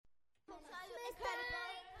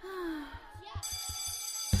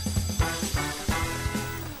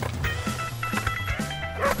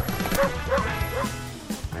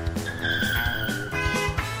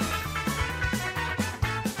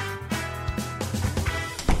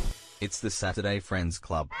It's the Saturday Friends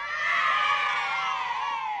Club.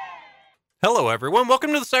 Hello, everyone.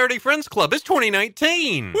 Welcome to the Saturday Friends Club. It's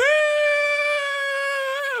 2019. Woo!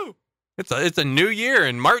 It's a new year,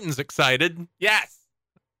 and Martin's excited. Yes.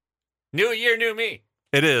 New year, new me.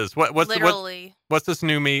 It is. What's Literally. what's this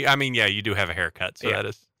new me? I mean, yeah, you do have a haircut, so Yeah. that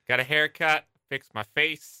is. Got a haircut. Fixed my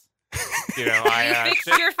face. You know, You fixed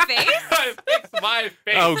your face? I fixed my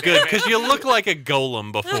face. Oh, good, because you look like a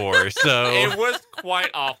golem before. So It was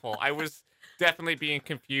quite awful. I was definitely being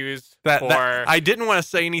confused that for. I didn't want to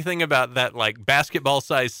say anything about that, like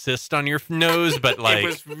basketball-sized cyst on your nose, but like it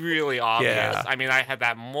was really obvious. Yeah. I mean, I had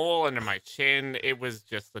that mole under my chin. It was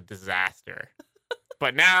just a disaster.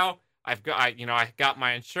 But now I got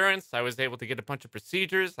my insurance. I was able to get a bunch of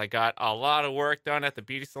procedures. I got a lot of work done at the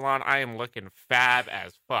beauty salon. I am looking fab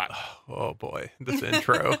as fuck. Oh boy, this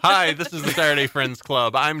intro. Hi, this is the Saturday Friends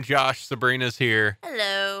Club. I'm Josh. Sabrina's here.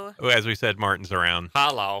 Hello. As we said, Martin's around.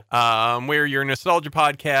 Hello. We're your nostalgia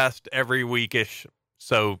podcast every weekish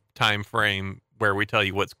time frame where we tell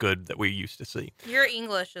you what's good that we used to see. Your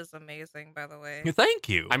English is amazing, by the way. Thank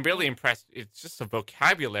you. I'm really impressed. It's just a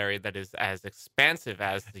vocabulary that is as expansive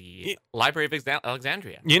as the Library of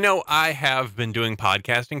Alexandria. You know, I have been doing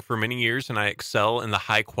podcasting for many years, and I excel in the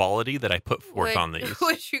high quality that I put forth on these.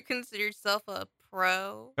 Would you consider yourself a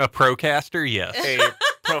pro? A procaster, yes. A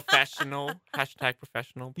professional,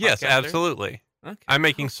 #professional. Yes, podcaster? absolutely. Okay. I'm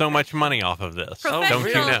making so much money off of this. Oh, Don't you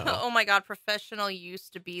really? know? Oh my god, professional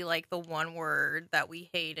used to be like the one word that we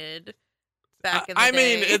hated back in the I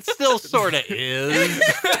day. mean, it still sort of is.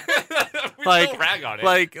 we Like- still rag on it.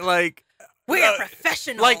 like we are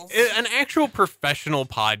professionals. Like an actual professional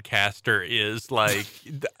podcaster is like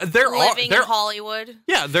they're living they're in Hollywood.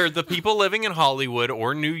 yeah, they're the people living in Hollywood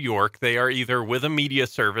or New York. They are either with a media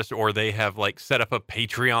service or they have like set up a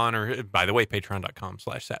Patreon or, by the way,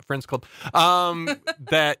 patreon.com/satfriendsclub,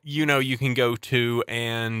 that, you know, you can go to,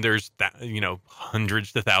 and there's that, you know,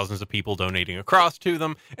 hundreds to thousands of people donating across to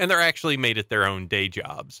them, and they're actually made it their own day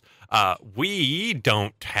jobs. We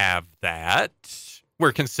don't have that.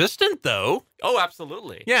 We're consistent, though. Oh,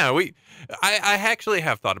 absolutely. Yeah, I actually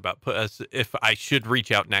have thought about if I should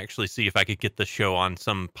reach out and actually see if I could get the show on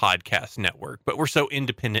some podcast network. But we're so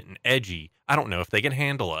independent and edgy, I don't know if they can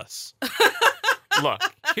handle us. Look,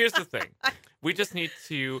 here's the thing. We just need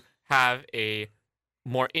to have a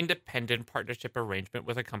more independent partnership arrangement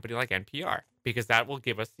with a company like NPR, because that will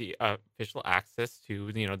give us the official access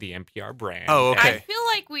to, you know, the NPR brand. Oh, okay. I feel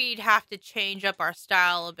like we'd have to change up our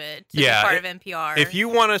style a bit to Yeah, be part of NPR. If you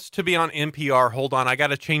want us to be on NPR, hold on, I got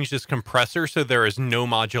to change this compressor so there is no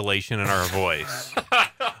modulation in our voice.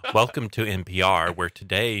 Welcome to NPR, where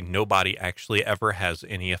today nobody actually ever has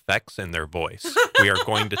any effects in their voice. We are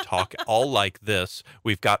going to talk all like this.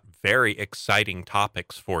 We've got very exciting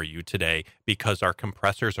topics for you today because our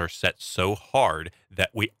compressors are set so hard that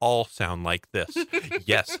we all sound like this.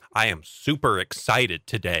 Yes, I am super excited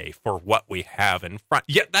today for what we have in front.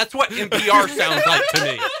 Yeah, that's what NPR sounds like to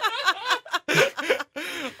me.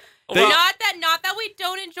 Not that we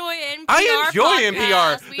don't enjoy NPR. I enjoy podcasts.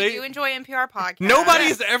 NPR. We They- do enjoy NPR podcasts.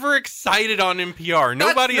 Nobody's ever excited on NPR.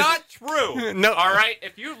 Nobody's That's not true. No. All right.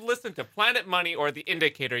 If you listen to Planet Money or The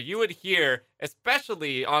Indicator, you would hear,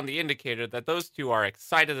 especially on The Indicator, that those two are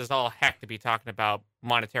excited as all heck to be talking about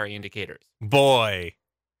monetary indicators. boy.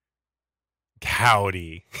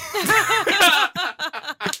 Howdy.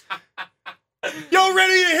 Y'all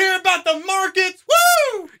ready to hear about the markets?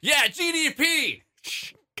 Woo! Yeah, GDP.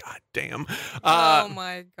 God damn. Oh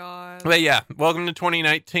my god. But yeah, welcome to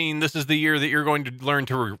 2019. This is the year that you're going to learn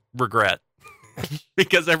to regret.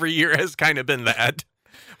 Because every year has kind of been that.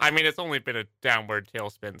 I mean, it's only been a downward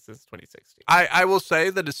tailspin since 2016. I will say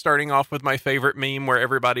that it's starting off with my favorite meme where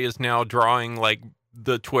everybody is now drawing like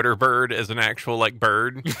the Twitter bird as an actual like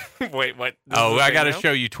bird. Wait, what? This Oh, is a I thing got to now?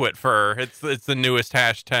 show you Twitfur. It's the newest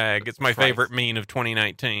hashtag. It's my Christ. favorite meme of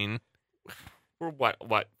 2019. We're what?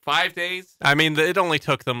 5 days? I mean, it only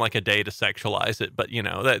took them like a day to sexualize it, but you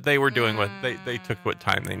know that they were doing what they took what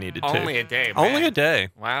time they needed to. Only a day. Only man. a day.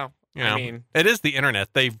 Wow. You know, I mean, it is the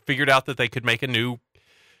internet. They figured out that they could make a new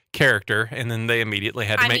character, and then they immediately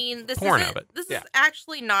had to make this porn isn't- of it. This Yeah. is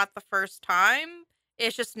actually not the first time.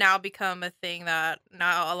 It's just now become a thing that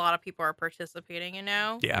now a lot of people are participating in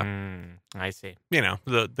now. Yeah, I see. you know,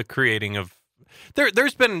 the creating of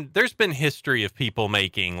there's been history of people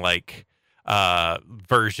making like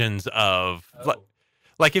versions of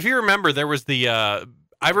like if you remember, there was the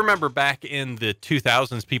I remember back in the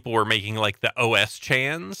 2000s people were making like the OS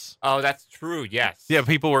chans. Oh, that's true. Yes. Yeah,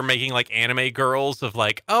 people were making like anime girls of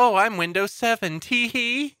like, oh, I'm Windows 7,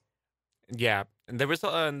 tee-hee. Yeah. And there was,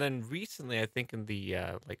 and then recently, I think in the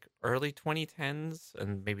like early 2010s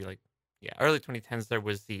and maybe like Yeah, early 2010s, there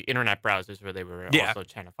was the internet browsers where they were Yeah. also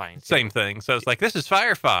channifying. too. Same thing. So it's like, this is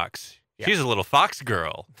Firefox. Yeah. She's a little fox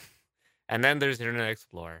girl And then there's Internet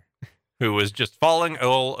Explorer. who was just falling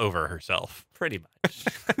all over herself. Pretty much.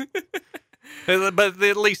 But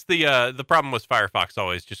at least the problem was Firefox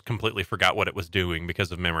always just completely forgot what it was doing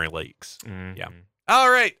because of memory leaks. Mhm. Yeah.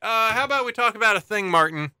 All right. How about we talk about a thing,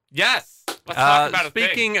 Martin? Yes. Let's talk about a thing.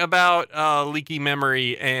 Speaking about leaky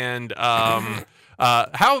memory and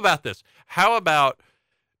how about this? How about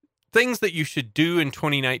things that you should do in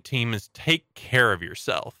 2019 is take care of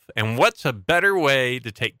yourself. And what's a better way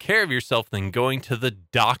to take care of yourself than going to the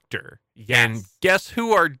doctor? Yes. And guess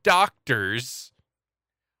who are doctors?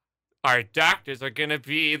 Our doctors are going to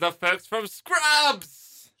be the folks from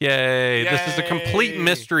Scrubs. Yay. This is a complete Yay.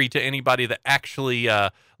 mystery to anybody that actually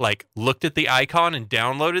looked at the icon and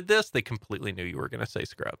downloaded this. They completely knew you were going to say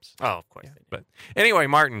Scrubs. Oh, of course. But anyway,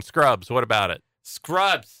 Martin, Scrubs, what about it?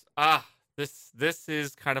 Scrubs. This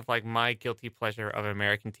is kind of like my guilty pleasure of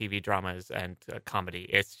American TV dramas and comedy.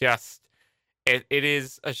 It's just, it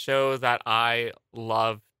is a show that I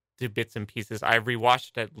love to bits and pieces. I've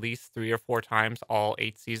rewatched it at least 3 or 4 times, all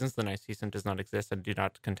 8 seasons. The 9th season does not exist and do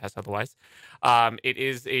not contest otherwise. It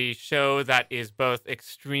is a show that is both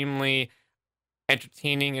extremely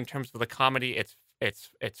entertaining in terms of the comedy. It's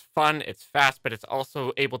fun, it's fast, but it's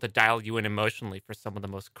also able to dial you in emotionally for some of the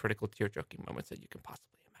most critical tear-jerking moments that you can possibly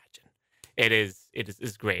imagine. It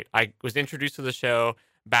is great. I was introduced to the show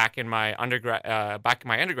back in my undergrad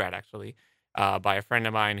actually, by a friend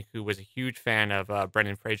of mine who was a huge fan of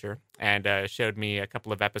Brendan Fraser and showed me a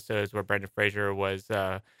couple of episodes where Brendan Fraser was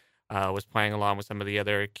playing along with some of the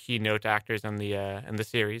other keynote actors in the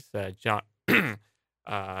series, Zach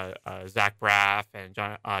Braff and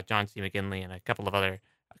John C. McGinley and a couple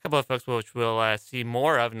of folks which we'll see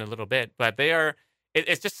more of in a little bit. But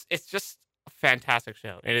it's just a fantastic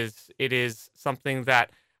show. It is something that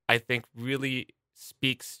I think really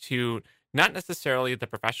speaks to not necessarily the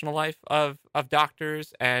professional life of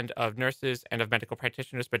doctors and of nurses and of medical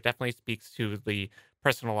practitioners, but definitely speaks to the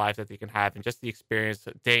personal lives that they can have and just the experience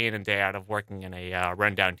day in and day out of working in a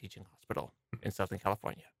rundown teaching hospital in Southern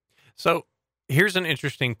California. So here's an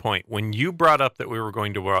interesting point. When you brought up that we were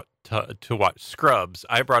going to watch Scrubs,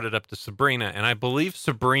 I brought it up to Sabrina, and I believe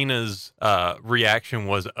Sabrina's reaction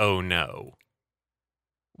was, oh, no.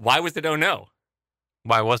 Why was it oh, no?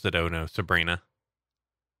 Why was it oh, no, Sabrina?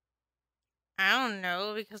 I don't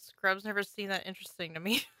know, because Scrubs never seemed that interesting to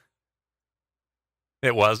me.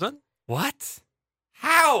 It wasn't? What?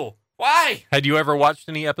 How? Why? Had you ever watched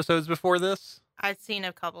any episodes before this? I'd seen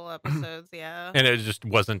a couple episodes, yeah. And it just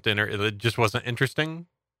wasn't interesting?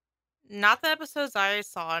 Not the episodes I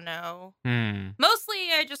saw, no.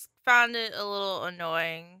 Mostly, I just found it a little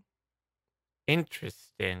annoying.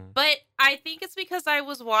 Interesting. But I think it's because I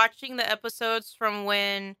was watching the episodes from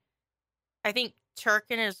when I think Turk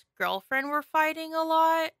and his girlfriend were fighting a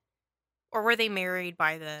lot. Or were they married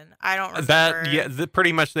by then? I don't remember.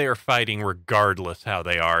 Pretty much they are fighting regardless how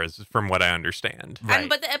they are, is from what I understand. Right.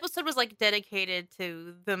 But the episode was like dedicated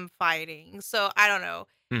to them fighting. So I don't know.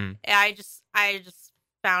 I just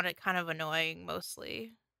found it kind of annoying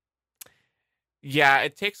mostly. Yeah,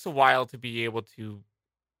 it takes a while to be able to.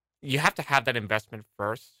 You have to have that investment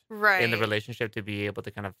first, right, in the relationship to be able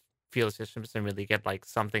to kind of feel the systems and really get like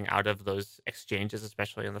something out of those exchanges,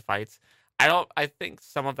 especially in the fights. I think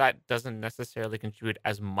some of that doesn't necessarily contribute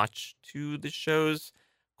as much to the show's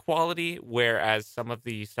quality, whereas some of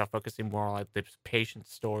the stuff focusing more on like the patient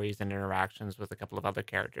stories and interactions with a couple of other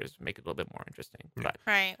characters make it a little bit more interesting. But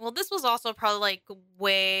right. Well, this was also probably like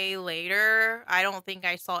way later. I don't think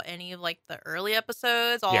I saw any of like the early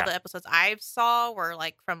episodes. All the episodes I saw were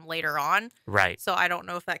like from later on. Right. So I don't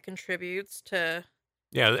know if that contributes to.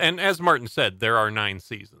 Yeah, and as Martin said, there are 9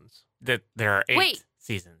 seasons. There are 8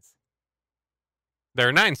 seasons. There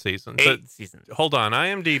are 9 seasons. 8 seasons. Hold on,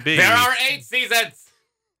 IMDb. There are 8 seasons.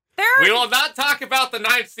 We will not talk about the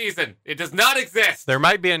 9th season. It does not exist. There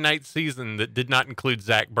might be a 9th season that did not include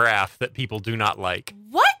Zach Braff that people do not like.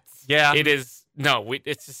 What? Yeah. It is. No,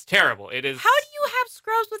 it's just terrible. It is. How do you have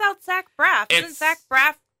Scrubs without Zach Braff? Isn't Zach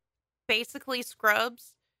Braff basically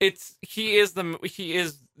Scrubs? He is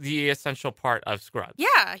the essential part of Scrubs.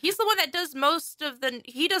 Yeah, he's the one that does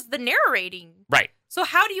he does the narrating. Right. So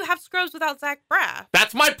how do you have Scrubs without Zach Braff?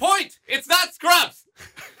 That's my point. It's not Scrubs.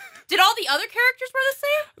 Did all the other characters were the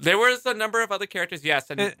same? There was a number of other characters, yes,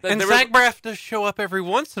 and Zach Braff does show up every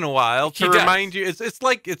once in a while to remind you. It's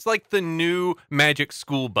like the new Magic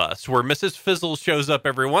School Bus, where Mrs. Fizzle shows up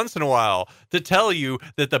every once in a while to tell you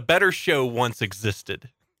that the better show once existed.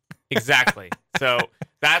 Exactly. So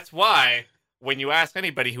that's why when you ask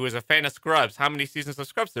anybody who is a fan of Scrubs how many seasons of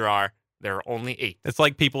Scrubs there are, There are only 8. It's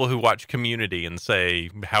like people who watch Community and say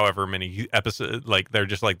however many episodes, like they're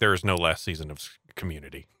just like, there is no last season of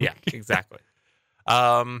Community. Yeah, exactly.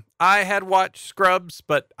 I had watched Scrubs,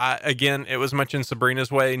 but again, it was much in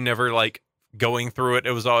Sabrina's way, never like going through it.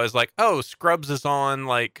 It was always like, oh, Scrubs is on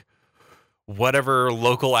like whatever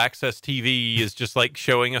local access TV is just like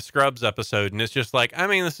showing a Scrubs episode. And it's just like, I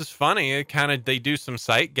mean, this is funny. It kind of, they do some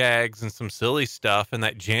sight gags and some silly stuff. And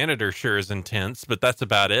that janitor sure is intense, but that's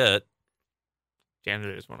about it.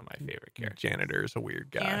 Janitor is one of my favorite characters. Janitor is a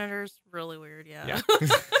weird guy. Janitor's really weird, yeah.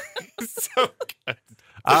 So good.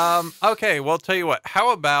 Okay, well, tell you what.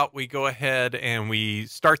 How about we go ahead and we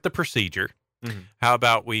start the procedure? Mm-hmm. How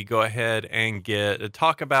about we go ahead and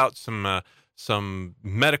talk about some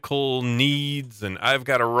medical needs, and I've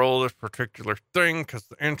got to roll this particular thing because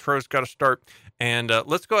the intro's got to start. And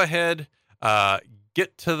let's go ahead,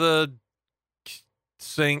 get to the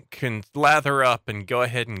sink and lather up and go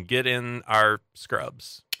ahead and get in our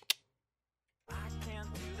scrubs. I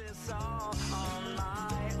can't do this all on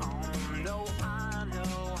my own. No, I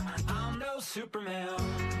know I'm no Superman.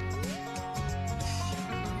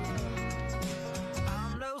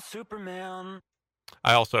 I'm no Superman.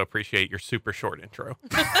 I also appreciate your super short intro.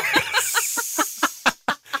 That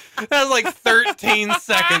was like 13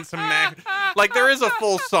 seconds. Like, there is a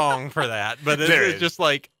full song for that, but it's just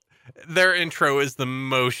like their intro is the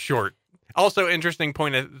most short. Also, interesting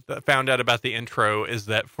point I found out about the intro is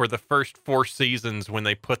that for the first 4 seasons, when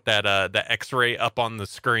they put that the X-ray up on the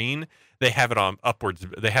screen, they have it on upwards.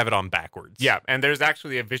 They have it on backwards. Yeah, and there's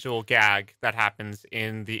actually a visual gag that happens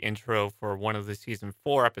in the intro for one of the season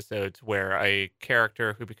 4 episodes where a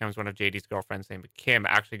character who becomes one of JD's girlfriends named Kim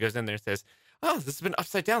actually goes in there and says, "Oh, this has been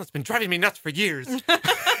upside down. It's been driving me nuts for years."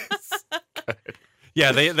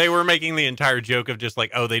 Yeah, they were making the entire joke of just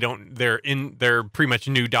like, oh, they're pretty much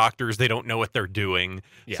new doctors. They don't know what they're doing.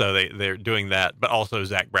 Yeah. So they're doing that. But also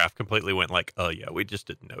Zach Braff completely went like, oh yeah, we just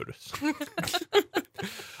didn't notice.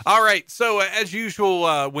 All right. So as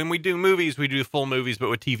usual, when we do movies, we do full movies, but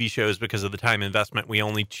with TV shows, because of the time investment, we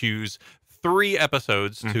only choose 3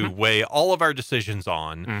 episodes to weigh all of our decisions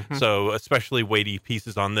on. So especially weighty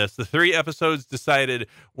pieces on this. The 3 episodes decided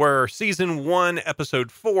were season 1,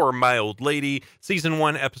 episode 4, My Old Lady, season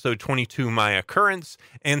 1, episode 22, My Occurrence,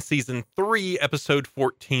 and season 3, episode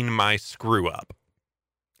 14, My Screw Up.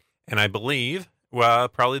 And I believe, well,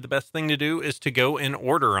 probably the best thing to do is to go in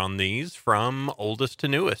order on these from oldest to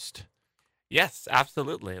newest. Yes,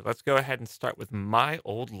 absolutely. Let's go ahead and start with My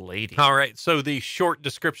Old Lady. All right. So the short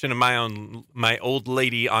description of My Old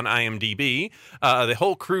Lady on IMDb: the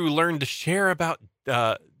whole crew learned to share about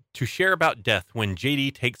death when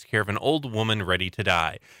JD takes care of an old woman ready to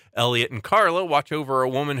die. Elliot and Carla watch over a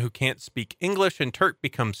woman who can't speak English, and Turk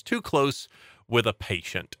becomes too close with a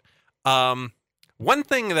patient. One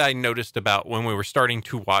thing that I noticed about when we were starting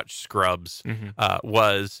to watch Scrubs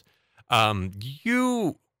was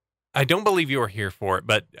I don't believe you were here for it,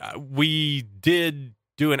 but we did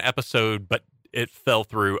do an episode, but it fell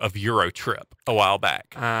through, of Eurotrip a while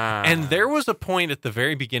back. And there was a point at the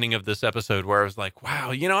very beginning of this episode where I was like,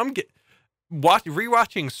 wow, I'm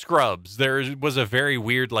rewatching Scrubs. There was a very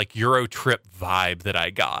weird like Eurotrip vibe that I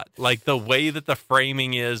got, like the way that the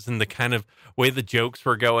framing is and the kind of way the jokes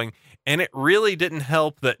were going. And it really didn't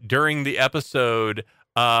help that during the episode,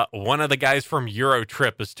 one of the guys from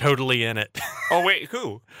Eurotrip is totally in it. Oh, wait,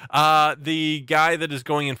 who? The guy that is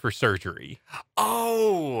going in for surgery.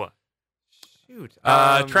 Oh, shoot.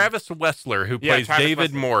 Travis Wessler, who plays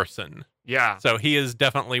David Morrison. Yeah. So he is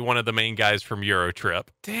definitely one of the main guys from Eurotrip.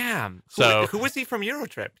 Damn. So who was he from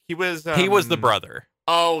Eurotrip? He was the brother.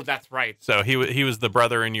 Oh, that's right. So he was the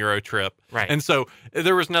brother in Eurotrip. Right. And so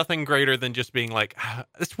there was nothing greater than just being like,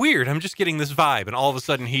 it's weird. I'm just getting this vibe. And all of a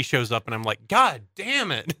sudden he shows up and I'm like, God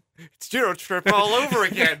damn it. It's Eurotrip all over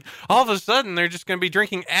again. All of a sudden they're just going to be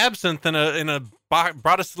drinking absinthe in a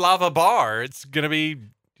Bratislava bar. It's going to be,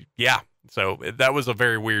 yeah. So that was a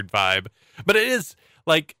very weird vibe. But it is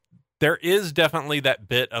like, there is definitely that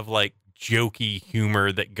bit of like jokey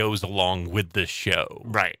humor that goes along with this show.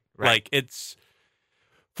 Right. Like it's,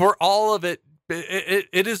 for all of it,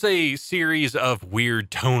 it is a series of weird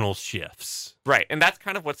tonal shifts. Right. And that's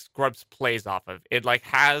kind of what Scrubs plays off of. It like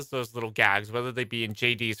has those little gags, whether they be in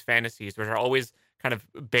JD's fantasies, which are always kind of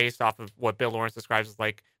based off of what Bill Lawrence describes as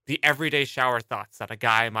like the everyday shower thoughts that a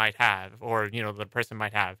guy might have, or, the person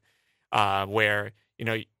might have, where,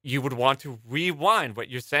 you would want to rewind what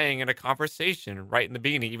you're saying in a conversation right in the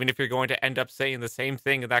beginning, even if you're going to end up saying the same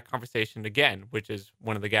thing in that conversation again, which is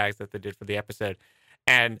one of the gags that they did for the episode.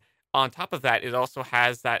 And on top of that, it also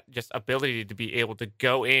has that just ability to be able to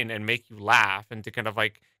go in and make you laugh and to kind of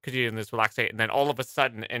like continue in this relaxed state. And then all of a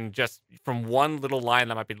sudden, and just from one little line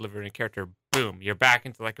that might be delivered in a character, boom, you're back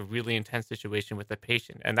into like a really intense situation with the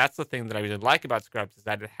patient. And that's the thing that I really like about Scrubs, is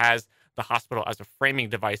that it has the hospital as a framing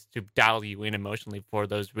device to dial you in emotionally for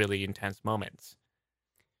those really intense moments.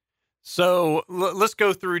 So let's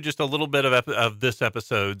go through just a little bit of this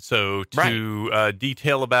episode. So to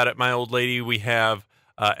detail about it, my old lady, we have,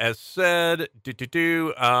 as said,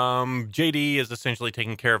 JD is essentially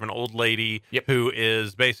taking care of an old lady who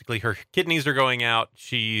is basically, her kidneys are going out.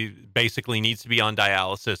 She basically needs to be on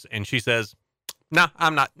dialysis. And she says, no,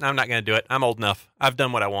 I'm not going to do it. I'm old enough. I've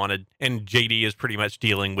done what I wanted. And JD is pretty much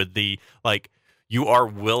dealing with the, like, you are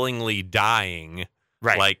willingly dying.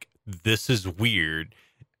 Right. Like, this is weird.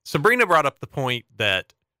 Sabrina brought up the point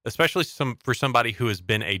that, especially for somebody who has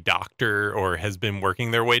been a doctor or has been working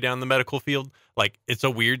their way down the medical field, like, it's a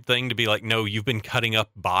weird thing to be like, no, you've been cutting up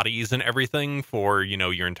bodies and everything for, you know,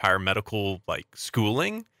 your entire medical, like,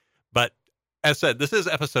 schooling. But as said, this is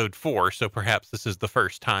episode 4, so perhaps this is the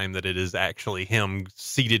first time that it is actually him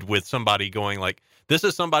seated with somebody going like, this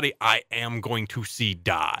is somebody I am going to see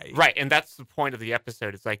die. Right, and that's the point of the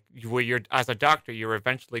episode. It's like, where you're, as a doctor, you're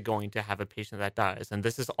eventually going to have a patient that dies, and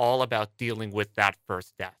this is all about dealing with that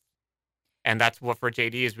first death. And that's what for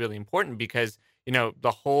JD is really important, because, you know,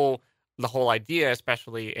 the whole idea,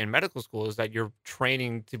 especially in medical school, is that you're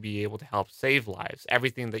training to be able to help save lives.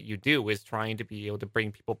 Everything that you do is trying to be able to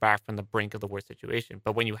bring people back from the brink of the worst situation.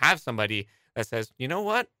 But when you have somebody that says, you know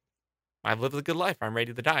what, I've lived a good life, I'm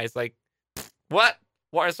ready to die, it's like, what?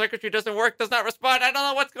 Water circuitry doesn't work, does not respond. I don't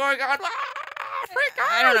know what's going on. Freak out.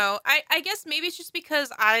 I don't know. I guess maybe it's just because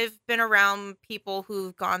I've been around people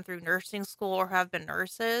who've gone through nursing school or have been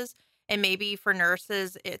nurses. And maybe for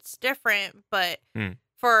nurses, it's different. But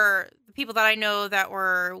for the people that I know that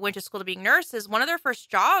went to school to being nurses, one of their first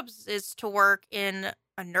jobs is to work in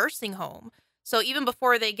a nursing home. So even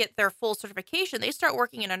before they get their full certification, they start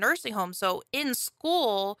working in a nursing home. So in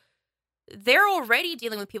school, they're already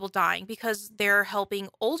dealing with people dying because they're helping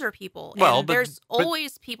older people. Well, and there's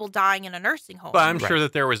always people dying in a nursing home. But I'm sure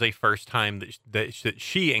that there was a first time that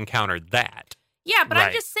she encountered that. Yeah, but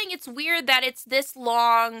I'm just saying it's weird that it's this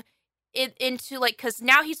long into, like, because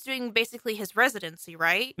now he's doing basically his residency,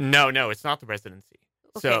 right? No, it's not the residency.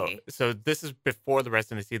 Okay. So this is before the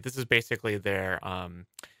residency. This is basically their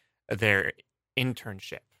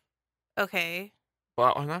internship. Okay.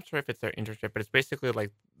 Well, I'm not sure if it's their internship, but it's basically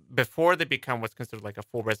like before they become what's considered like a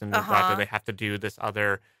full resident doctor, they have to do this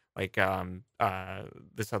other like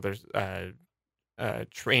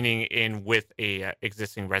training in with a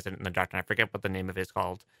existing resident in the doctor. I forget what the name of it is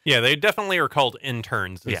called. Yeah, they definitely are called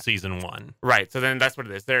interns in season 1. Right. So then that's what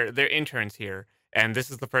it is. They're interns here, and this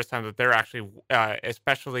is the first time that they're actually,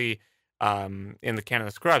 especially in the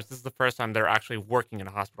Canada Scrubs, this is the first time they're actually working in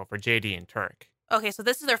a hospital for JD and Turk. Okay, so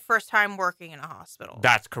this is their first time working in a hospital.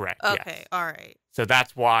 That's correct. Okay, yes. all right. So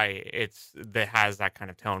that's why it has that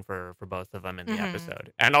kind of tone for both of them in the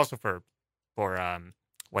episode, and also for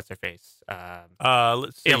what's her face?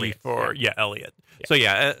 Let's see. Elliot. Elliot.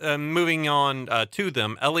 Yeah. So moving on to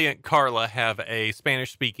them, Elliot and Carla have a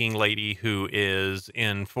Spanish-speaking lady who is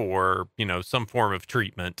in for, you know, some form of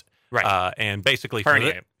treatment. Right. And basically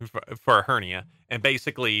hernia. For a hernia. And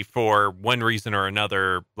basically for one reason or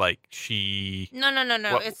another, like she... No.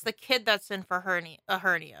 What? It's the kid that's in for a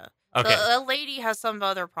hernia. Okay. The lady has some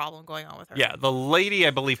other problem going on with her. Yeah, the lady, I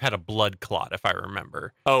believe, had a blood clot, if I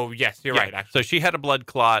remember. Oh, yes, you're right, actually. So she had a blood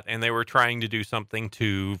clot, and they were trying to do something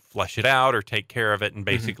to flush it out or take care of it, and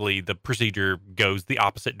basically the procedure goes the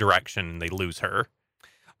opposite direction, and they lose her.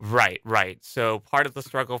 Right. So part of the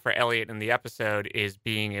struggle for Elliot in the episode is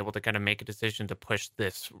being able to kind of make a decision to push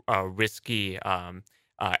this risky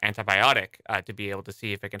antibiotic to be able to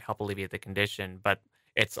see if it can help alleviate the condition. But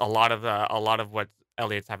it's a lot of what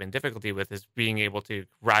Elliot's having difficulty with is being able to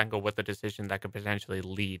wrangle with a decision that could potentially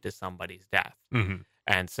lead to somebody's death. Mm-hmm.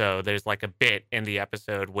 And so there's like a bit in the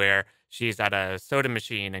episode where she's at a soda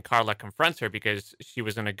machine and Carla confronts her because she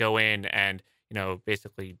was going to go in and, you know,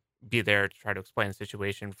 basically be there to try to explain the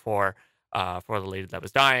situation for the lady that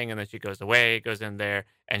was dying. And then she goes in there,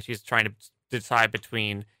 and she's trying to decide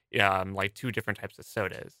between like two different types of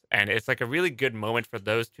sodas. And it's like a really good moment for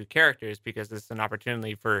those two characters because it's an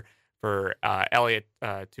opportunity for Elliot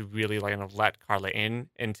to really like kind of let Carla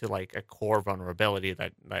into like a core vulnerability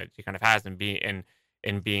that she kind of has in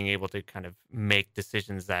being able to kind of make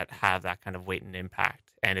decisions that have that kind of weight and impact.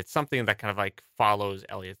 And it's something that kind of like follows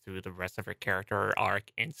Elliot through the rest of her character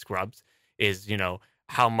arc in Scrubs is, you know,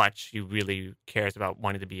 how much he really cares about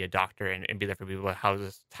wanting to be a doctor and be there for people, how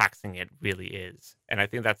just taxing it really is. And I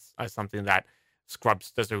think that's something that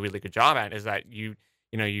Scrubs does a really good job at, is that you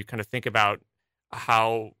kind of think about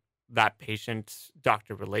how that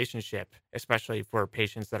patient-doctor relationship, especially for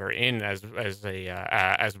patients that are in as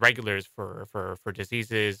regulars for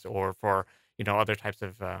diseases or for other types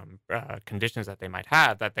of conditions that they might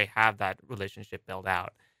have, that they have that relationship built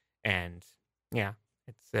out. And yeah,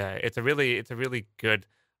 it's a really good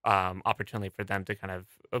opportunity for them to kind of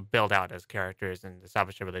build out as characters and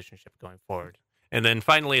establish a relationship going forward. And then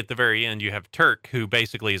finally, at the very end, you have Turk, who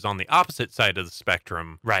basically is on the opposite side of the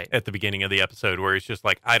spectrum Right. at the beginning of the episode, where he's just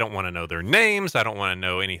like, I don't want to know their names. I don't want to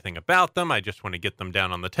know anything about them. I just want to get them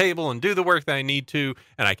down on the table and do the work that I need to,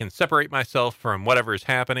 and I can separate myself from whatever is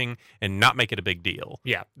happening and not make it a big deal.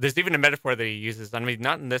 Yeah. There's even a metaphor that he uses. I mean,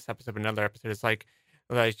 not in this episode, but another episode. It's like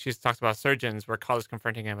she talks about surgeons, where Carl is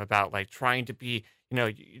confronting him about like trying to be,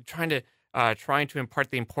 trying to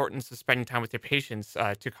impart the importance of spending time with your patients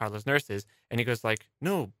to Carla's nurses. And he goes like,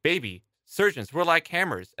 no, baby, surgeons, we're like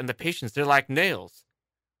hammers, and the patients, they're like nails.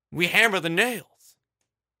 We hammer the nails.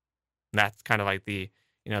 And that's kind of like the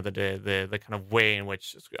kind of way in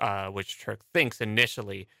which Turk thinks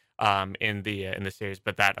initially in the series.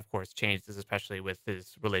 But that, of course, changes, especially with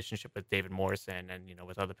his relationship with David Morrison and,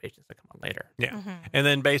 with other patients that come on later. Yeah. Mm-hmm. And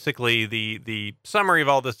then basically the summary of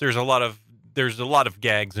all this, there's a lot of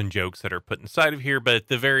gags and jokes that are put inside of here, but at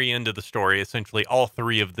the very end of the story, essentially all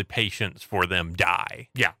three of the patients for them die.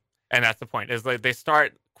 Yeah, and that's the point. Is like they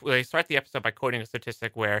start the episode by quoting a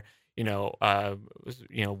statistic where 1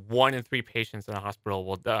 in 3 patients in a hospital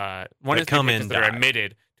will die. 1 in 3 patients that are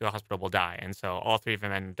admitted to a hospital will die, and so all 3 of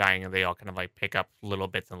them end up dying, and they all kind of like pick up little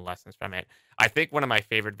bits and lessons from it. I think one of my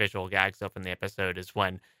favorite visual gags up in the episode is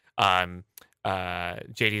when JD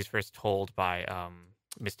is first told by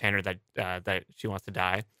Miss Tanner that she wants to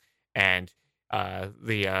die, and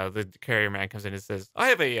the carrier man comes in and says, I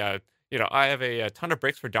have a ton of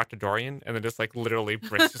bricks for Dr. Dorian, and then just like literally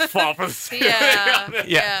bricks just fall from the ceiling.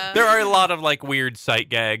 Yeah. There are a lot of like weird sight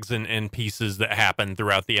gags and pieces that happen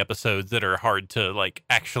throughout the episodes that are hard to like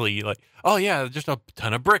actually like, oh yeah, just a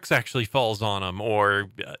ton of bricks actually falls on them, or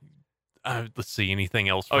let's see, anything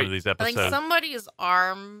else from these episodes. I think somebody's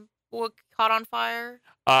arm caught on fire.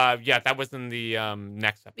 Yeah, that was in the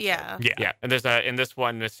next episode. Yeah. And there's in this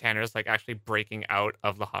one, Miss Tanner's like actually breaking out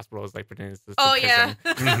of the hospital, is like pretending this is yeah.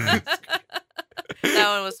 prison. That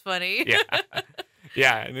one was funny.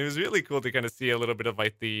 Yeah, and it was really cool to kind of see a little bit of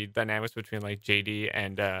like the dynamics between like JD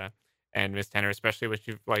and Miss Tanner, especially when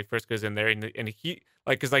she like first goes in there and he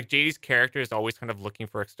like, because like JD's character is always kind of looking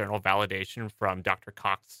for external validation from Dr.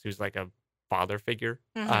 Cox, who's like a father figure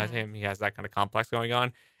to him. He has that kind of complex going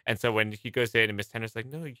on. And so when he goes in and Miss Tanner's like,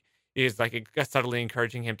 no, he's like subtly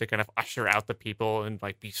encouraging him to kind of usher out the people and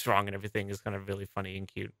like be strong and everything, is kind of really funny and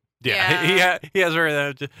cute. Yeah. He has her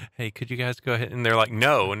there. Hey, could you guys go ahead? And they're like,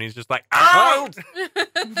 no. And he's just like, out.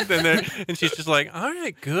 And she's just like, all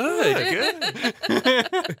right, good.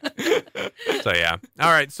 So yeah.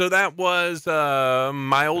 All right. So that was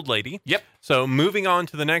My Old Lady. Yep. So moving on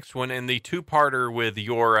to the next one, and the 2-parter with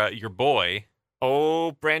your boy.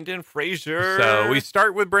 Oh, Brendan Fraser. So we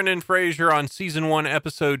start with Brendan Fraser on season 1,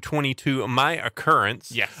 episode 22, My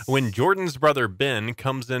Occurrence. Yes. When Jordan's brother Ben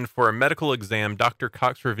comes in for a medical exam, Dr.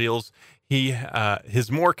 Cox reveals his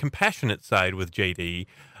more compassionate side with JD,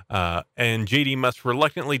 and JD must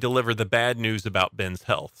reluctantly deliver the bad news about Ben's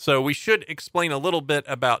health. So we should explain a little bit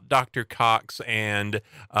about Dr. Cox and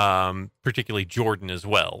particularly Jordan as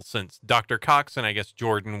well, since Dr. Cox and I guess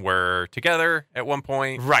Jordan were together at one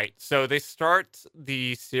point. Right. So they start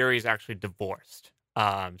the series actually divorced.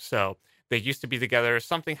 So they used to be together.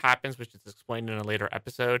 Something happens, which is explained in a later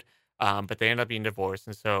episode, but they end up being divorced.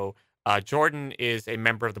 And so Jordan is a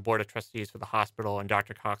member of the board of trustees for the hospital, and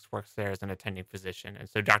Dr. Cox works there as an attending physician. And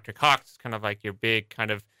so Dr. Cox is kind of like your big kind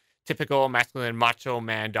of typical masculine macho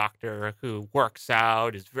man doctor who works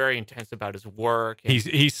out, is very intense about his work.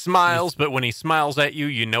 He smiles, but when he smiles at you,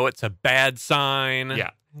 you know it's a bad sign.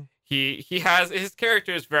 Yeah. He has, his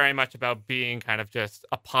character is very much about being kind of just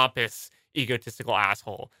a pompous, egotistical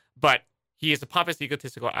asshole. But he is a pompous,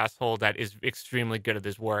 egotistical asshole that is extremely good at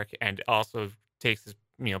his work and also takes his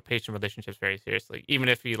patient relationships very seriously, even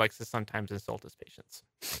if he likes to sometimes insult his patients.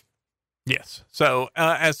 Yes. So,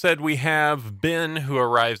 as said, we have Ben, who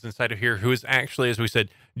arrives inside of here, who is actually, as we said,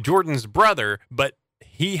 Jordan's brother, but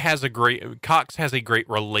Cox has a great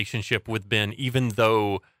relationship with Ben, even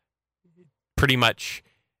though pretty much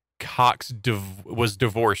Cox was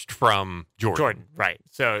divorced from Jordan. Right.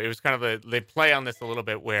 So it was kind of they play on this a little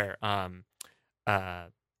bit where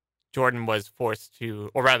Jordan was forced to,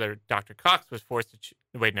 or rather, Dr. Cox was forced to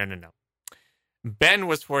wait, no. Ben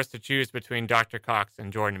was forced to choose between Dr. Cox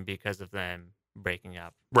and Jordan because of them breaking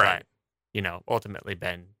up. Right. But, ultimately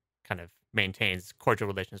Ben kind of maintains cordial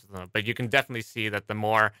relations with them. But you can definitely see that the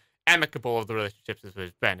more amicable of the relationships is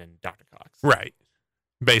with Ben and Dr. Cox. Right.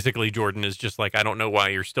 Basically, Jordan is just like, I don't know why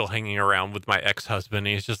you're still hanging around with my ex-husband.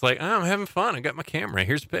 He's just like, oh, I'm having fun. I got my camera.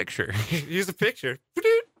 Here's a picture. Here's a picture.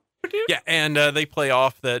 Yeah, and they play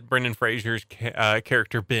off that Brendan Fraser's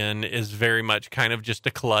character Ben is very much kind of just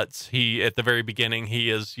a klutz. He, at the very beginning,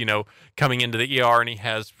 he is, coming into the ER and he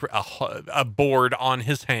has a board on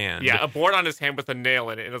his hand. Yeah, a board on his hand with a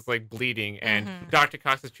nail in it, and it's like bleeding. And Dr.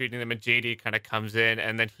 Cox is treating them, and JD kind of comes in,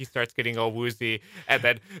 and then he starts getting all woozy. And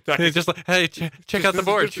then He's just like, hey, check out the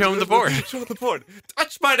board. Show him the board. Show him the board.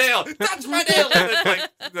 Touch my nail. Touch my nail.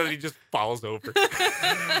 And then he just falls over.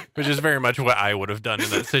 Which is very much what I would have done in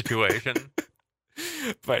that situation.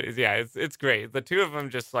 But yeah, it's great. The two of them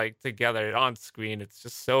just like together on screen. It's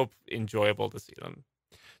just so enjoyable to see them.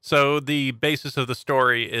 So the basis of the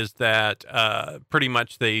story is that pretty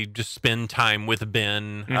much they just spend time with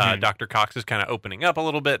Ben. Dr. Cox is kind of opening up a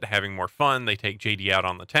little bit, having more fun. They take JD out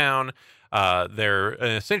on the town. They're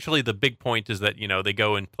essentially, the big point is that, they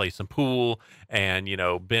go and play some pool, and,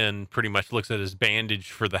 Ben pretty much looks at his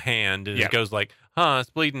bandage for the hand and goes like, it's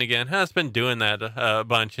bleeding again. It's been doing that a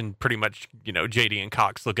bunch. And pretty much, JD and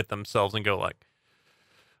Cox look at themselves and go like,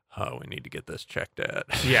 we need to get this checked out.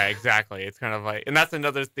 Yeah, exactly. It's kind of like, and that's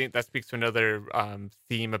another thing that speaks to another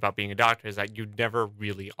theme about being a doctor, is that you're never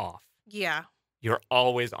really off. Yeah. You're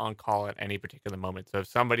always on call at any particular moment. So if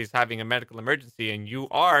somebody's having a medical emergency and you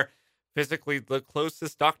are physically the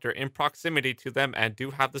closest doctor in proximity to them and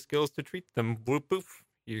do have the skills to treat them, boop, boop,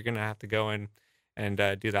 you're going to have to go in and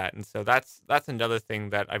do that. And so that's another thing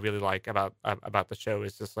that I really like about the show,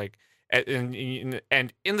 is just like, and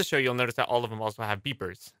in the show, you'll notice that all of them also have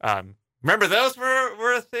beepers. Remember those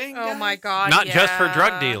were a thing? Oh guys? my God. Not yeah. just for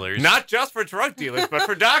drug dealers. Not just for drug dealers, but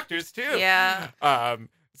for doctors too. Yeah.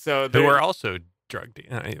 So who are also drug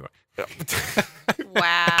dealers. Anyway.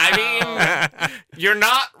 Wow. I mean, you're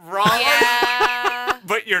not wrong. Yeah.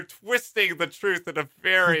 But you're twisting the truth in a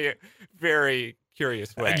very, very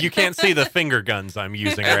curious way. You can't see the finger guns I'm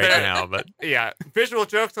using right now, but yeah, visual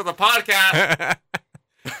jokes on the podcast.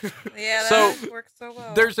 Yeah, So, that works so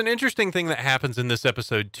well. there's an interesting thing that happens in this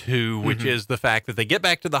episode too, which is the fact that they get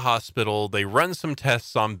back to the hospital, they run some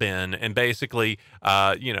tests on Ben, and basically,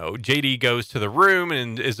 JD goes to the room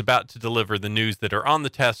and is about to deliver the news that are on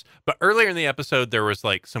the tests. But earlier in the episode, there was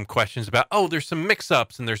like some questions about, there's some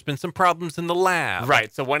mix-ups and there's been some problems in the lab.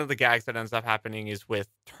 Right. So one of the gags that ends up happening is with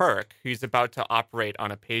Turk, who's about to operate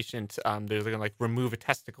on a patient. They're going to like remove a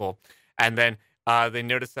testicle, and then they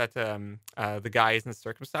notice that the guy isn't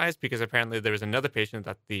circumcised, because apparently there was another patient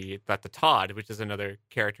that the Todd, which is another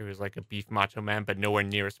character who's like a beef macho man, but nowhere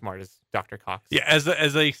near as smart as Dr. Cox. Yeah, as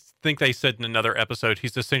I think they said in another episode,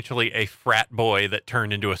 he's essentially a frat boy that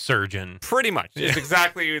turned into a surgeon. Pretty much. It's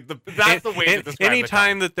exactly that's the way to describe it.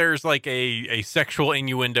 Anytime that there's like a sexual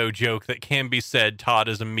innuendo joke that can be said, Todd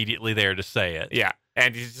is immediately there to say it. Yeah.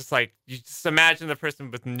 And he's just like, you just imagine the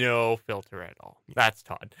person with no filter at all. That's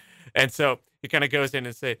Todd. And so he kind of goes in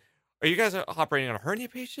and say, are you guys operating on a hernia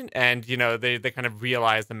patient? And, they kind of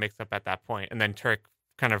realize the mix up at that point. And then Turk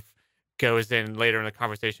kind of goes in later in the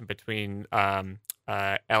conversation between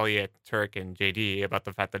Elliot, Turk, and JD about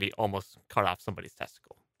the fact that he almost cut off somebody's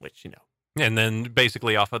testicle, which, And then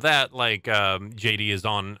basically off of that, like JD is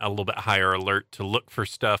on a little bit higher alert to look for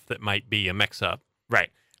stuff that might be a mix up. Right.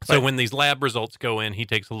 So when these lab results go in, he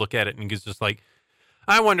takes a look at it and he's just like,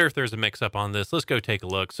 I wonder if there's a mix-up on this. Let's go take a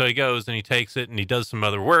look. So he goes and he takes it and he does some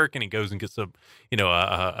other work, and he goes and gets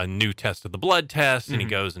a new test of the blood test, and he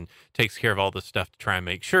goes and takes care of all this stuff to try and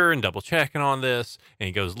make sure and double-checking on this, and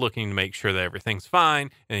he goes looking to make sure that everything's fine,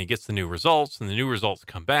 and he gets the new results, and the new results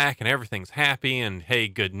come back, and everything's happy, and hey,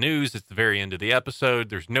 good news, it's the very end of the episode.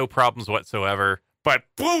 There's no problems whatsoever. But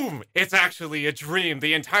boom, it's actually a dream.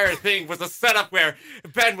 The entire thing was a setup where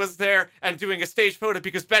Ben was there and doing a stage photo,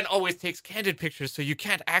 because Ben always takes candid pictures. So you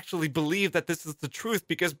can't actually believe that this is the truth,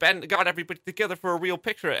 because Ben got everybody together for a real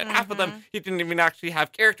picture. And half of them he didn't even actually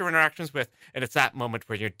have character interactions with. And it's that moment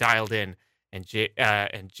where you're dialed in, and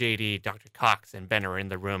JD, Dr. Cox, and Ben are in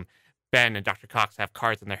the room. Ben and Dr. Cox have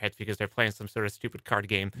cards in their heads because they're playing some sort of stupid card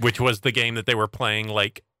game. Which was the game that they were playing,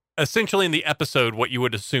 like, essentially in the episode, what you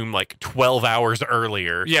would assume like 12 hours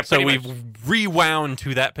earlier. Yeah, so much. we've rewound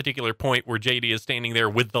to that particular point where JD is standing there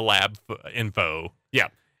with the lab info. Yeah.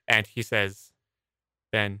 And he says,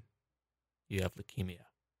 Ben, you have leukemia.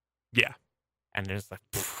 Yeah. And there's like,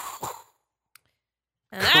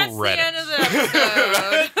 and that's Credits. the end of the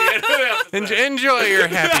episode. it. What else is there? Enjoy your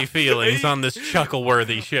happy feelings on this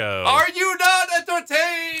chuckle-worthy show. Are you not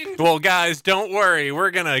entertained? Well, guys, don't worry.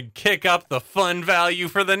 We're going to kick up the fun value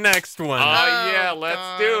for the next one. Oh, yeah,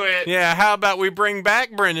 let's do it. Yeah, how about we bring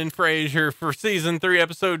back Brendan Fraser for season 3,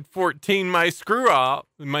 episode 14, My Screw Up.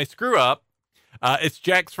 It's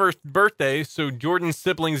Jack's first birthday, so Jordan's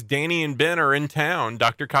siblings Danny and Ben are in town.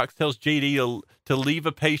 Dr. Cox tells JD to leave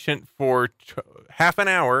a patient for half an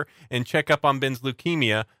hour and check up on Ben's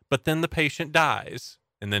leukemia, but then the patient dies.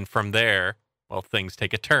 And then from there, well, things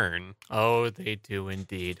take a turn. Oh, they do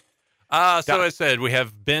indeed. So I said, we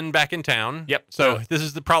have Ben back in town. Yep. So this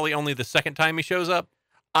is probably only the second time he shows up?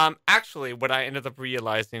 Actually, what I ended up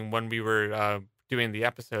realizing when we were doing the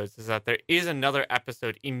episodes is that there is another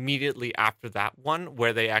episode immediately after that one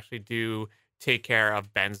where they actually do take care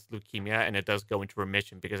of Ben's leukemia, and it does go into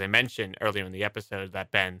remission, because I mentioned earlier in the episode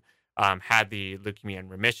that Ben had the leukemia in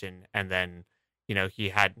remission, and then, he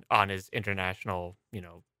had on his international,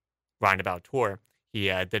 roundabout tour, he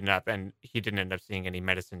didn't end up seeing any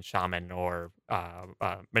medicine shaman or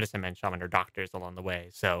medicine man, shaman, or doctors along the way.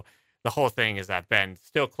 So the whole thing is that Ben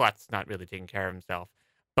still Klutz, not really taking care of himself.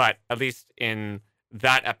 But at least in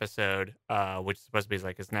that episode, which is supposed to be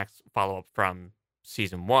like his next follow-up from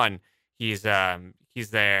season 1, he's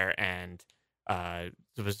there and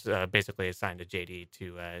was basically assigned to JD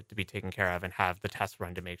to be taken care of and have the test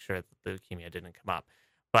run to make sure that the leukemia didn't come up.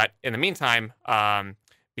 But in the meantime,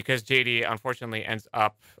 because JD unfortunately ends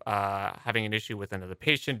up having an issue with another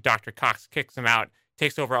patient, Dr. Cox kicks him out,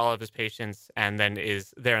 takes over all of his patients, and then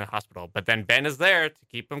is there in the hospital. But then Ben is there to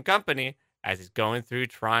keep him company as he's going through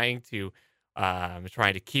trying to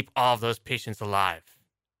keep all of those patients alive.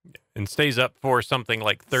 And stays up for something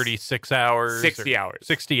like 36 hours. 60 hours.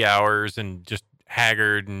 60 hours, and just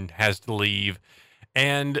haggard and has to leave.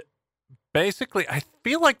 And basically, I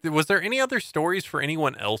feel like, was there any other stories for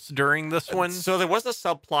anyone else during this one? So there was a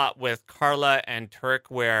subplot with Carla and Turk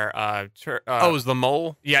where... it was the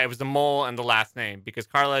mole? Yeah, it was the mole and the last name, because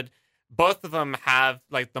Carla... Both of them have,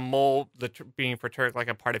 like, the mole being for Turk, like,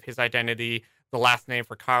 a part of his identity. The last name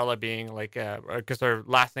for Carla being, like, because her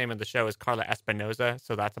last name in the show is Carla Espinoza,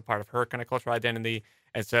 so that's a part of her kind of cultural identity.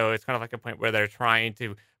 And so it's kind of like a point where they're trying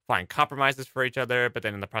to find compromises for each other, but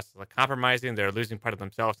then in the process of compromising, they're losing part of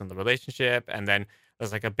themselves in the relationship. And then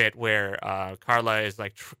there's, like, a bit where Carla is,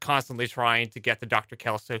 like, constantly trying to get to Dr.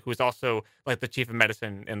 Kelso, who is also, like, the chief of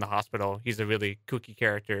medicine in the hospital. He's a really kooky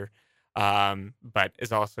character. But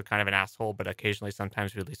is also kind of an asshole, but occasionally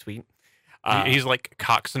sometimes really sweet. He's like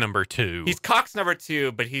Cox number 2. He's Cox number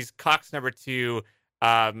 2, but he's Cox number 2,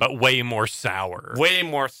 but way more sour. Way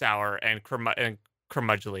more sour and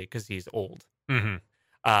curmudgeonly because he's old. Mm-hmm.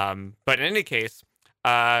 But in any case,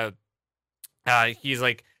 he's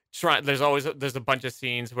like there's a bunch of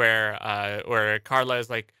scenes where Carla is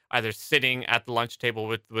like either sitting at the lunch table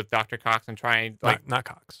with Dr. Cox and trying, like, not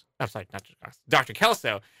Cox. I'm sorry, not Dr. Cox, Dr.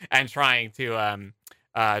 Kelso, and trying to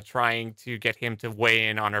get him to weigh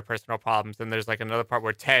in on her personal problems. And there's like another part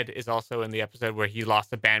where Ted is also in the episode where he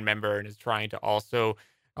lost a band member and is trying to also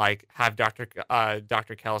like have Dr.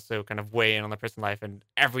 Kelso kind of weigh in on the person's life. And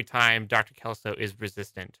every time Dr. Kelso is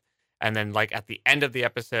resistant. And then like at the end of the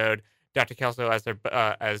episode, Dr. Kelso, as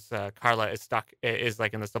Carla is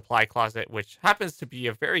like in the supply closet, which happens to be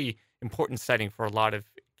a very important setting for a lot of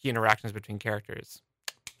key interactions between characters.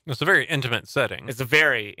 It's a very intimate setting. It's a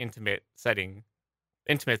very intimate setting.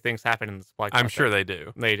 Intimate things happen in the supply closet. I'm sure they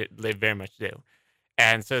do. They very much do.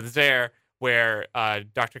 And so it's there where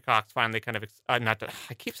Dr. Cox finally kind of I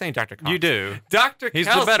keep saying Dr. Cox. You do. Dr. He's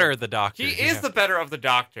Kelso, the better of the doctors. He is the better of the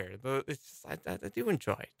doctor. I do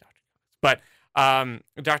enjoy Dr. Cox, but.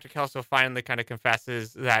 Dr. Kelso finally kind of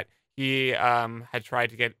confesses that he had tried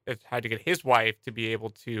to get his wife to be able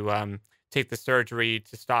to take the surgery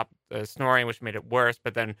to stop the snoring, which made it worse.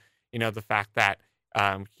 But then, the fact that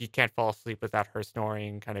he can't fall asleep without her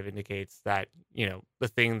snoring kind of indicates that, the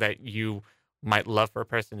thing that you might love for a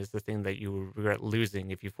person is the thing that you regret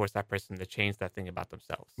losing if you force that person to change that thing about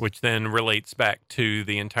themselves. Which then relates back to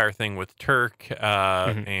the entire thing with Turk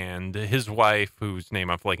and his wife, whose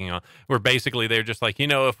name I'm flaking on, where basically they're just like,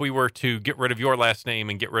 if we were to get rid of your last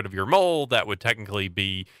name and get rid of your mole, that would technically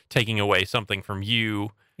be taking away something from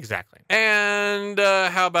you. Exactly. And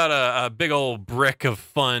how about a big old brick of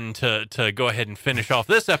fun to go ahead and finish off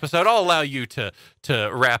this episode? I'll allow you to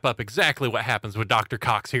wrap up exactly what happens with Dr.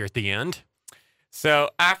 Cox here at the end. So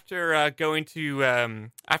after going to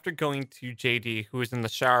JD, who is in the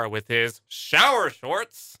shower with his shower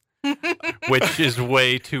shorts, which is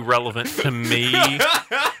way too relevant to me.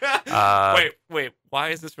 Wait. Why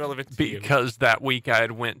is this relevant to you? Because that week I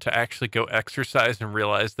had went to actually go exercise and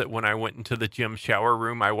realized that when I went into the gym shower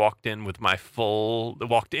room, I walked into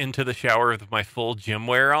the shower with my full gym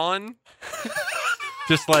wear on.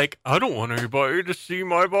 Just like, I don't want anybody to see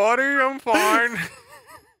my body. I'm fine.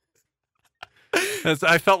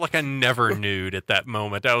 I felt like I never nude at that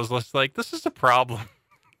moment. I was just like, this is a problem.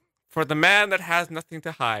 For the man that has nothing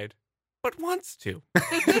to hide, but wants to.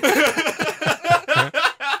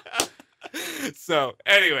 So,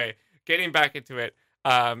 anyway, getting back into it,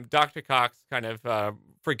 Dr. Cox kind of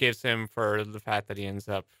forgives him for the fact that he ends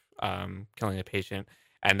up killing a patient.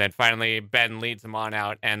 And then finally, Ben leads them on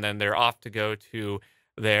out, and then they're off to go to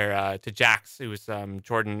to Jax, who's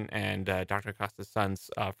Jordan and Dr. Cox's son's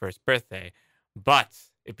first birthday. But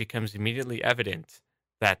it becomes immediately evident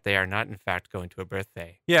that they are not, in fact, going to a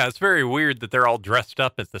birthday. Yeah, it's very weird that they're all dressed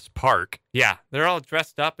up at this park. Yeah, they're all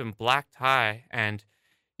dressed up in black tie, and,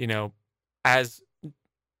 you know, as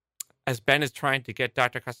Ben is trying to get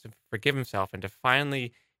Dr. Cox to forgive himself and to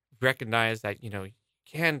finally recognize that, you know, you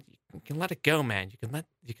can let it go, man. You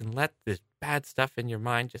can let this bad stuff in your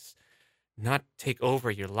mind just not take over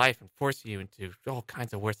your life and force you into all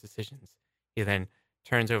kinds of worse decisions. He then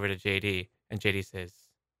turns over to JD, and JD says,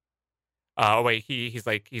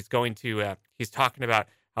 he's talking about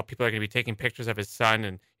how people are going to be taking pictures of his son,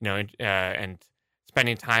 and, you know, and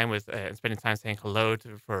spending time saying hello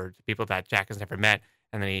to people that Jack has never met.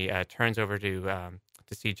 And then he turns over to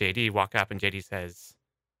see JD walk up, and JD says,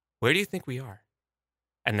 "Where do you think we are?"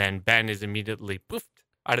 And then Ben is immediately poofed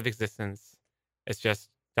out of existence. It's just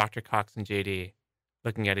Dr. Cox and JD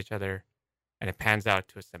looking at each other, and it pans out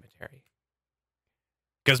to a cemetery.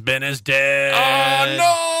 Because Ben is dead. Oh,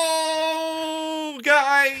 no,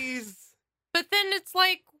 guys. But then it's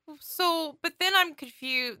like, but then I'm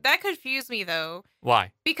confused. That confused me, though.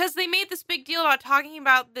 Why? Because they made this big deal about talking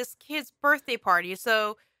about this kid's birthday party.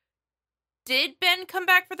 So did Ben come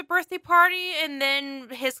back for the birthday party, and then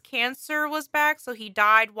his cancer was back, so he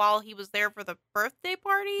died while he was there for the birthday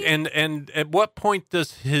party? And at what point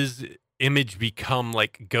does his image become,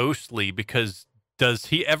 like, ghostly? Because does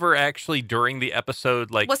he ever actually, during the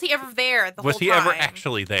episode, like... Was he ever there the whole time? Was he ever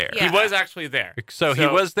actually there? Yeah. He was actually there. So he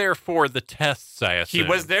was there for the tests, I assume. He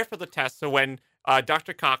was there for the test. So when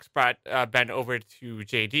Dr. Cox brought Ben over to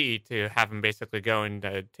JD to have him basically go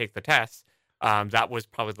and take the test, that was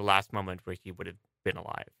probably the last moment where he would have been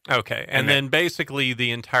alive. Okay. And then basically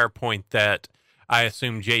the entire point that I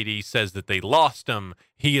assume JD says that they lost him,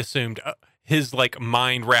 he assumed... his, like,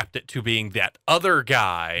 mind wrapped it to being that other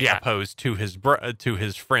guy, opposed to his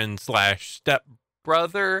friend /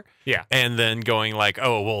 stepbrother. Yeah. And then going like,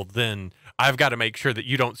 oh, well, then I've got to make sure that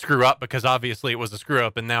you don't screw up, because obviously it was a screw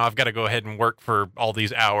up, and now I've got to go ahead and work for all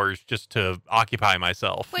these hours just to occupy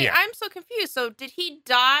myself. Wait, I'm so confused. So did he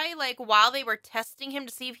die, like, while they were testing him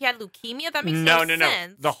to see if he had leukemia? That makes no sense. No.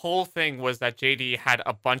 The whole thing was that JD had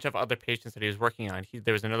a bunch of other patients that he was working on.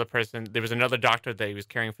 There was another doctor that he was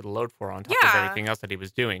caring for the load for on top of everything else that he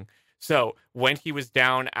was doing. So when he was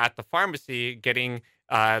down at the pharmacy getting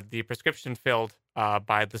the prescription filled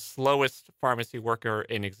by the slowest pharmacy worker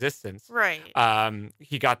in existence, right?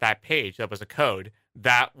 He got that page that was a code.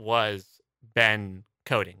 That was Ben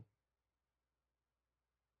coding.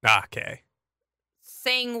 Okay.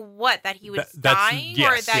 Saying what? That he was dying,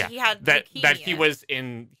 or that he had leukemia?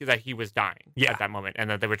 That he was dying at that moment, and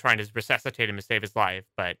that they were trying to resuscitate him to save his life,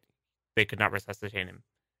 but they could not resuscitate him.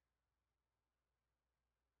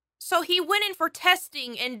 So he went in for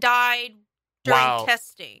testing and died during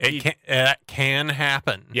testing. It can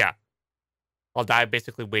happen. Yeah. I'll die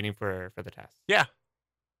basically waiting for the test. Yeah.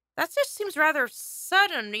 That just seems rather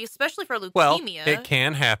sudden, especially for leukemia. Well, it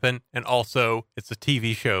can happen, and also it's a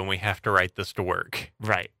TV show, and we have to write this to work.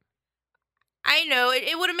 Right. I know.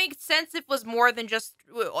 It would have made sense if it was more than just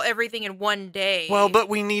everything in one day. Well, but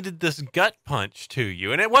we needed this gut punch to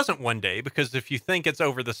you. And it wasn't one day, because if you think it's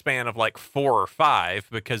over the span of like 4 or 5,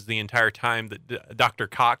 because the entire time that Dr.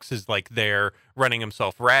 Cox is like there running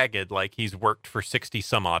himself ragged, like he's worked for 60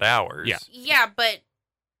 some odd hours. Yeah. Yeah, but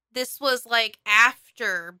this was like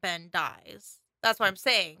after Ben dies. That's what I'm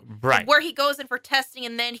saying. Right. Where he goes in for testing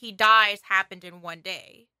and then he dies happened in one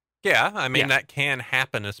day. Yeah, I mean, that can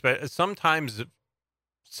happen. Sometimes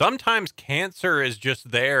cancer is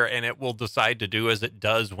just there, and it will decide to do as it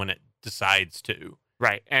does when it decides to.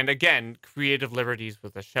 Right. And again, creative liberties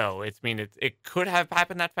with the show. It could have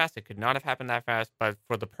happened that fast. It could not have happened that fast. But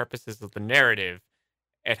for the purposes of the narrative,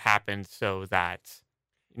 it happened so that,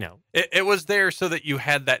 you know. It was there so that you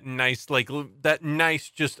had that nice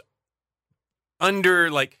just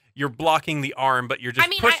under, like, you're blocking the arm, but you're just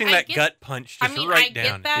pushing that gut punch just right down. I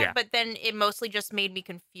get that, Yeah. but then it mostly just made me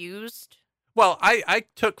confused. Well, I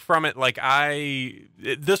took from it, like,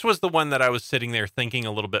 this was the one that I was sitting there thinking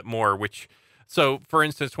a little bit more, so, for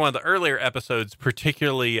instance, one of the earlier episodes,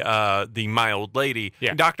 particularly the My Old Lady,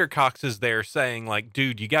 Yeah. Dr. Cox is there saying, like,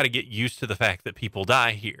 dude, you got to get used to the fact that people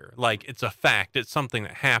die here. Like, it's a fact. It's something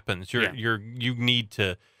that happens. You need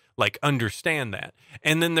to, like, understand that.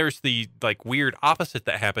 And then there's the, like, weird opposite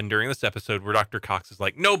that happened during this episode where Dr. Cox is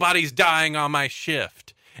like, nobody's dying on my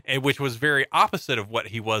shift. Which was very opposite of what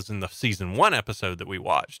he was in the season 1 episode that we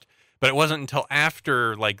watched. But it wasn't until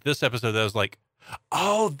after, like, this episode that I was like,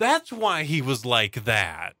 oh, that's why he was like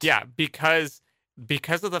that. Yeah, because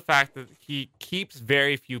of the fact that he keeps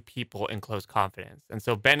very few people in close confidence. And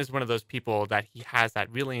so Ben is one of those people that he has that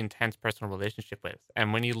really intense personal relationship with.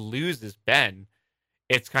 And when he loses Ben,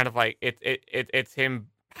 it's kind of like it's him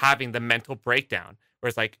having the mental breakdown where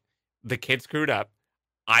it's like, the kid screwed up.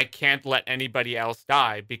 I can't let anybody else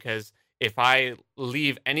die, because if I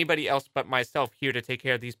leave anybody else but myself here to take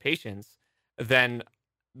care of these patients, then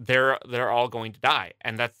they're all going to die.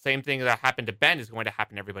 And that same thing that happened to Ben is going to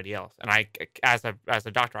happen to everybody else. And I, as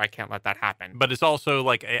a doctor, I can't let that happen. But it's also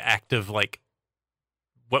like an act of, like,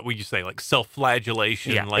 what would you say, like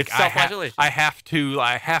self-flagellation? Yeah, like it's self-flagellation. I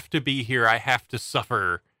have to be here. I have to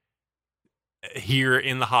suffer here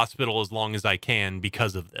in the hospital as long as I can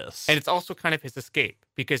because of this. And it's also kind of his escape,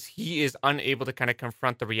 because he is unable to kind of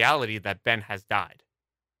confront the reality that Ben has died.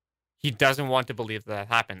 He doesn't want to believe that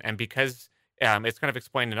happened. And because it's kind of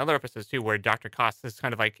explained in other episodes too, where Dr. Cost is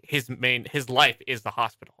kind of like his life is the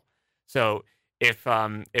hospital. So if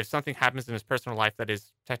something happens in his personal life that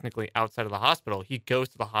is technically outside of the hospital, he goes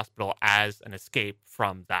to the hospital as an escape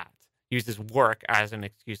from that. He uses work as an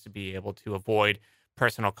excuse to be able to avoid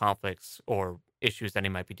personal conflicts or issues that he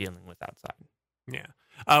might be dealing with outside.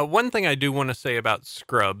 Yeah. One thing I do want to say about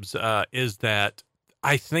Scrubs is that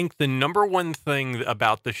I think the number one thing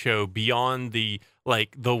about the show, beyond the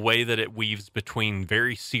way that it weaves between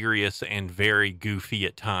very serious and very goofy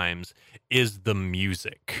at times, is the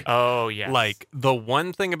music. Oh, yes. Like, the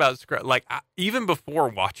one thing about Scrubs, like, even before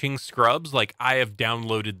watching Scrubs, like, I have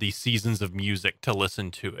downloaded these seasons of music to listen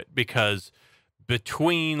to it, because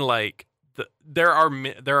between, like, there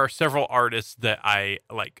are several artists that I,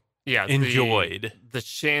 like, enjoyed. The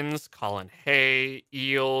Shins, Colin Hay,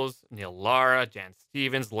 Eels, Neil Lara, Jan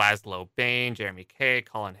Stevens, Laszlo Bain, Jeremy Kay,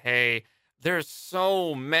 Colin Hay. There's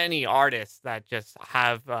so many artists that just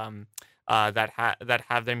have that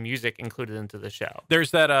have their music included into the show.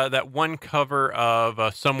 There's that one cover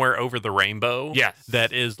of Somewhere Over the Rainbow. Yes.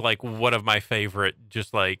 That is, like, one of my favorite.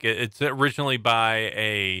 Just like, it's originally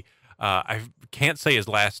by I can't say his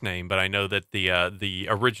last name, but I know that the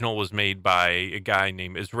original was made by a guy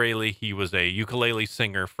named Israeli. He was a ukulele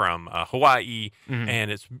singer from Hawaii, and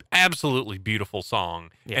it's absolutely beautiful song.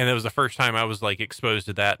 Yeah. And it was the first time I was, like, exposed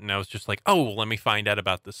to that, and I was just like, oh, well, let me find out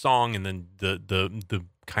about the song, and then the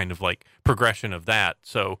kind of, like, progression of that.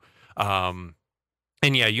 So,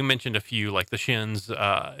 and yeah, you mentioned a few, like the Shins,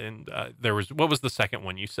 and there was, what was the second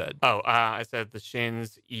one you said? Oh, I said the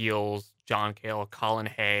Shins, Eels, John Cale, Colin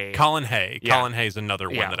Hay. Colin Hay. Yeah. Colin Hay's another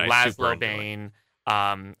one that I super enjoy. Laszlo Bain,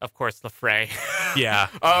 of course, The Fray. Yeah.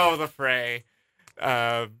 Oh, The Fray.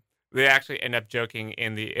 They actually end up joking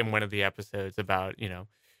in one of the episodes about, you know,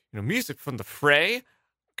 music from The Fray.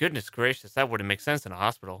 Goodness gracious, that wouldn't make sense in a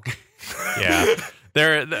hospital. Yeah.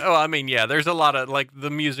 There's a lot of, like, the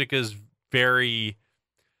music is very,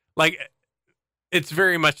 like, it's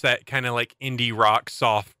very much that kind of, like, indie rock,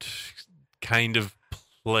 soft kind of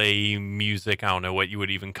play music. I don't know what you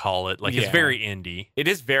would even call it. Like, It's very indie. It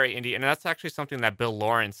is very indie, and that's actually something that Bill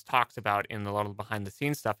Lawrence talks about in a lot of the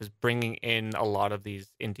behind-the-scenes stuff, is bringing in a lot of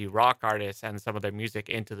these indie rock artists and some of their music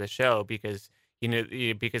into the show, because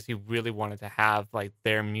he really wanted to have, like,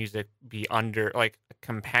 their music be under, like, a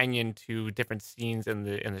companion to different scenes in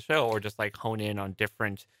the show, or just, like, hone in on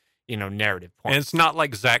different, narrative points. And it's not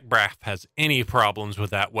like Zach Braff has any problems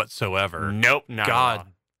with that whatsoever. Nope, not at all.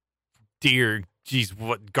 Dear, geez,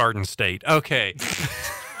 what Garden State? Okay.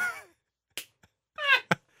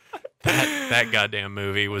 that goddamn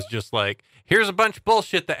movie was just like, here's a bunch of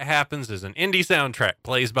bullshit that happens as an indie soundtrack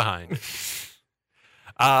plays behind.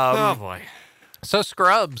 Oh boy. So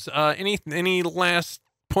Scrubs, any last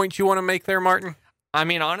points you want to make there, Martin? I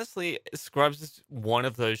mean, honestly, Scrubs is one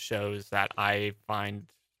of those shows that I find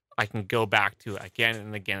I can go back to again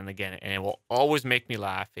and again and again, and it will always make me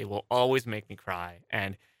laugh. It will always make me cry.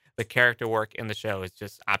 And the character work in the show is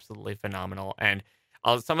just absolutely phenomenal. And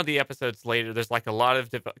some of the episodes later, there's, like, a lot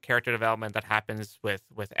of character development that happens with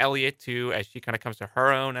Elliot too, as she kind of comes to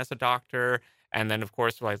her own as a doctor. And then, of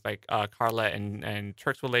course, like Carla and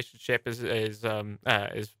Turk's relationship is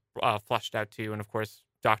flushed out too. And of course,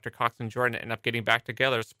 Dr. Cox and Jordan end up getting back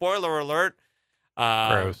together. Spoiler alert.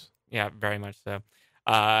 Gross. Yeah, very much so.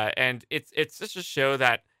 And it's just a show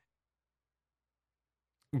that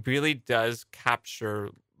really does capture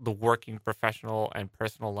the working professional and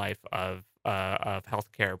personal life of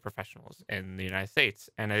healthcare professionals in the United States.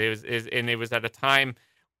 And it was at a time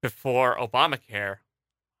before Obamacare.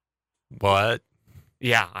 What?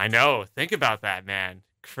 Yeah, I know. Think about that, man.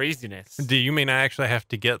 Craziness. Do you mean I actually have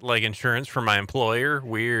to get like insurance from my employer?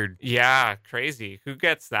 Weird. Yeah, crazy. Who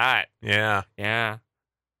gets that? Yeah. Yeah.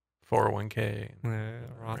 401k.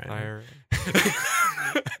 Roth Right. IRA.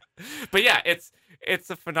 But yeah, it's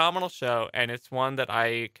a phenomenal show, and it's one that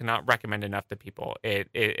I cannot recommend enough to people. It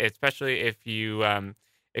especially if you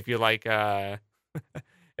like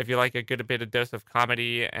if you like a good bit of dose of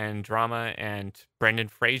comedy and drama and Brendan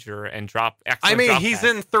Fraser and I mean, drop he's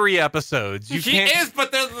tests. in 3 episodes. You He can't. is,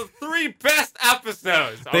 but they're the 3 best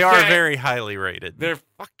episodes. They are okay? very highly rated. They're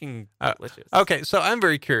fucking delicious. Okay, so I'm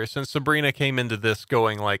very curious. Since Sabrina came into this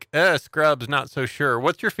going like, Scrubs, not so sure.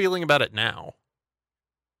 What's your feeling about it now?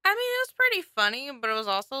 I mean, it was pretty funny, but it was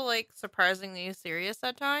also like surprisingly serious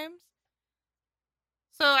at times.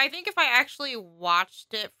 So I think if I actually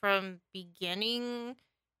watched it from beginning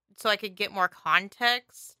so I could get more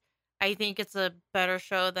context, I think it's a better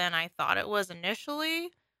show than I thought it was initially.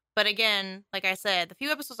 But again, like I said, the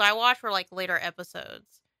few episodes I watched were like later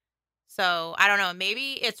episodes. So I don't know,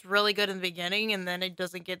 maybe it's really good in the beginning and then it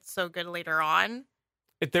doesn't get so good later on.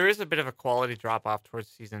 There is a bit of a quality drop off towards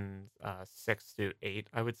season 6 to 8,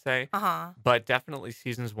 I would say. Uh-huh. But definitely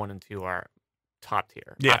seasons 1 and 2 are top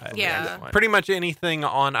tier. Yeah. Absolutely Yeah. excellent. Pretty much anything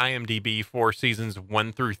on IMDb for seasons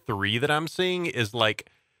 1 through 3 that I'm seeing is like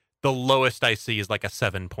the lowest I see is like a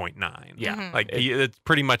 7.9. Yeah. Mhm. Like it's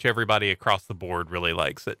pretty much everybody across the board really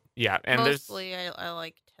likes it. Yeah, and Mostly I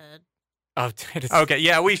like Ted. there's Ted is, Okay,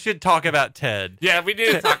 yeah, we should talk about Ted. yeah, we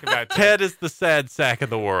need to talk about Ted. Ted is the sad sack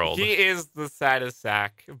of the world. He is the saddest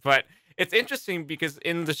sack. But it's interesting because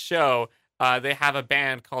in the show, they have a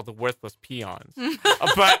band called the Worthless Peons.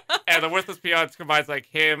 And the Worthless Peons combines like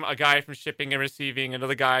him, a guy from shipping and receiving,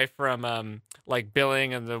 another guy from like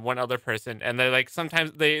billing, and the one other person. And they like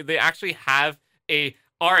sometimes they actually have a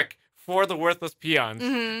arc for the Worthless Peons.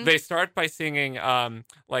 Mhm. They start by singing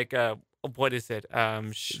what is it?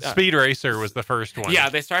 Speed Racer was the first one. Yeah,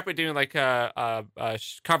 they start by doing like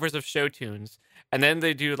covers of show tunes, and then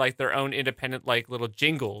they do like their own independent like little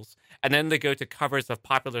jingles, and then they go to covers of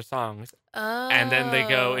popular songs, and then they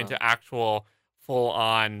go into actual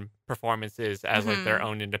full-on performances as like their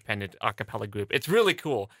own independent a cappella group. It's really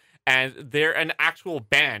cool, and they're an actual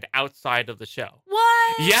band outside of the show.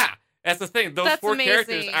 What? Yeah, that's the thing. Those That's 4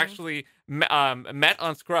 characters amazing. actually met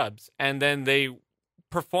on Scrubs, and then they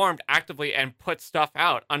performed actively and put stuff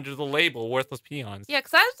out under the label Worthless Peons. Yeah,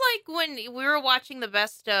 because I was like when we were watching the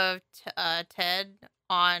best of Ted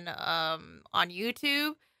on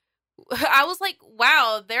YouTube, I was like,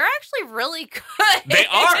 wow, they're actually really good. They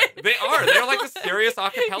are. They're like a serious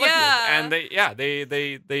acapella Yeah. group,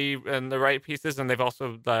 and they and the right pieces, and they've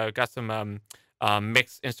also got some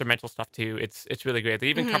mixed instrumental stuff too. It's really great. They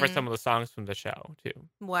even cover Mhm. some of the songs from the show too.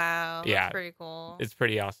 Wow, Yeah. that's pretty cool. It's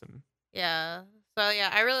pretty awesome. Yeah. So yeah,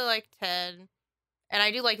 I really like Ted, and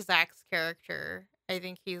I do like Zach's character. I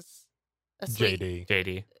think he's a sweet. JD.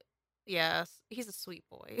 JD, Yes, he's a sweet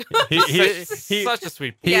boy. such a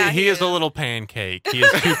sweet. He, Yeah, he he is a is. little pancake. He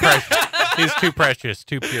is too precious. He's too precious,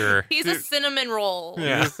 too pure. He's a cinnamon roll.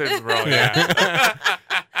 Yeah. This is bro. Yeah.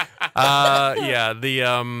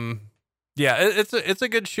 It's a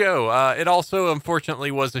good show. It also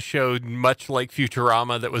unfortunately was a show much like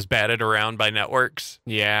Futurama that was batted around by networks.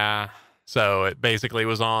 Yeah. So it basically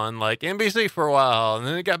was on like NBC for a while, and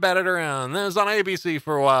then it got batted around, and then it was on ABC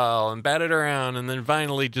for a while and batted around, and then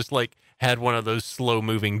finally just like had one of those slow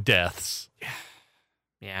moving deaths.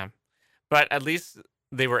 Yeah. But at least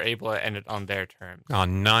they were able to end it on their terms.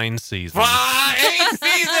 On 9 seasons. 8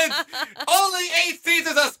 seasons! Only 8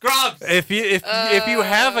 seasons of Scrubs! If you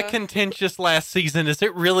have a contentious last season, is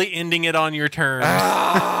it really ending it on your terms?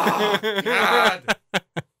 Oh, God.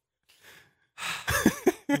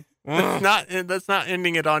 That's not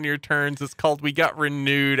ending it on your terms. It's called We Got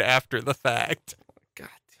Renewed After the Fact. God.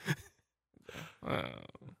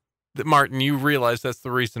 Martin, you realize that's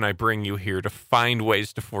the reason I bring you here, to find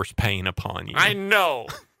ways to force pain upon you. I know.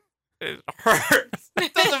 It hurts.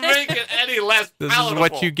 It doesn't make it any less This palatable.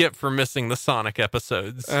 is what you get for missing the Sonic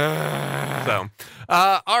episodes. So,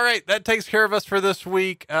 all right, that takes care of us for this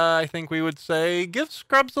week. I think we would say give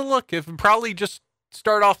Scrubs a look. If probably just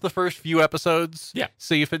start off the first few episodes. Yeah.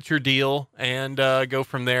 See if it's your deal and go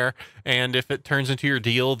from there. And if it turns into your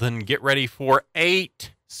deal, then get ready for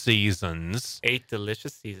 8 seasons. 8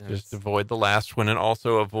 delicious seasons. Just avoid the last one and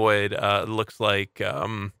also avoid, looks like,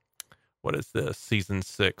 what is this? Season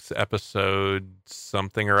 6, episode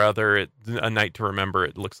something or other. A Night to Remember.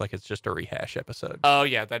 It looks like it's just a rehash episode. Oh,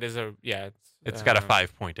 yeah, that is It's got a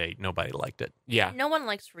 5.8. Nobody liked it. Yeah. No one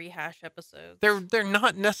likes rehash episodes. They're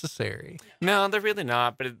not necessary. No, they're really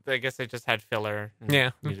not, but I guess they just had filler. And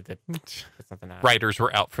Yeah. Needed to put something out. Writers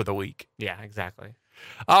were out for the week. Yeah, exactly.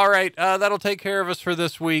 All right. That'll take care of us for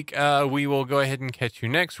this week. We will go ahead and catch you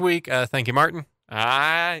next week. Thank you, Martin.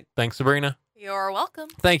 Thanks, Sabrina. You're welcome.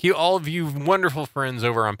 Thank you, all of you wonderful friends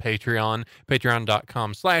over on Patreon,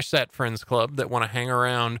 patreon.com/thatfriendsclub that want to hang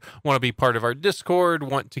around, want to be part of our Discord,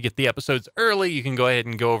 want to get the episodes early. You can go ahead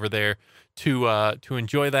and go over there to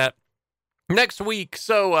enjoy that. Next week,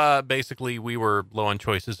 so basically we were low on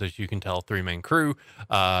choices, as you can tell, 3-man crew.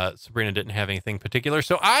 Sabrina didn't have anything particular,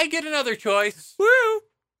 so I get another choice. Woo!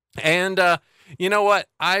 And you know what?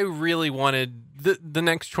 I really wanted the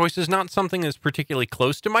next choice is not something that's particularly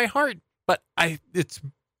close to my heart, but it's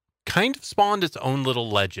kind of spawned its own little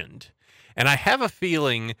legend. And I have a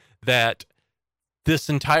feeling that this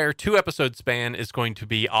entire 2-episode span is going to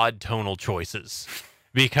be odd tonal choices.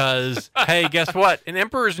 Because, hey, guess what? An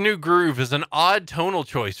Emperor's New Groove is an odd tonal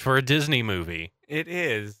choice for a Disney movie. It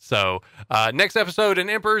is. So, next episode, An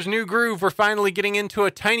Emperor's New Groove, we're finally getting into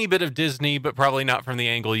a tiny bit of Disney, but probably not from the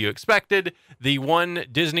angle you expected. The one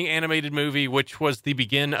Disney animated movie, which was the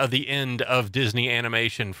begin of the end of Disney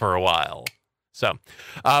animation for a while. So,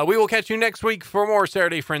 we will catch you next week for more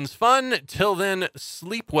Saturday Friends fun. Till then,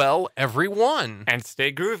 sleep well, everyone. And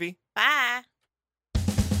stay groovy. Bye.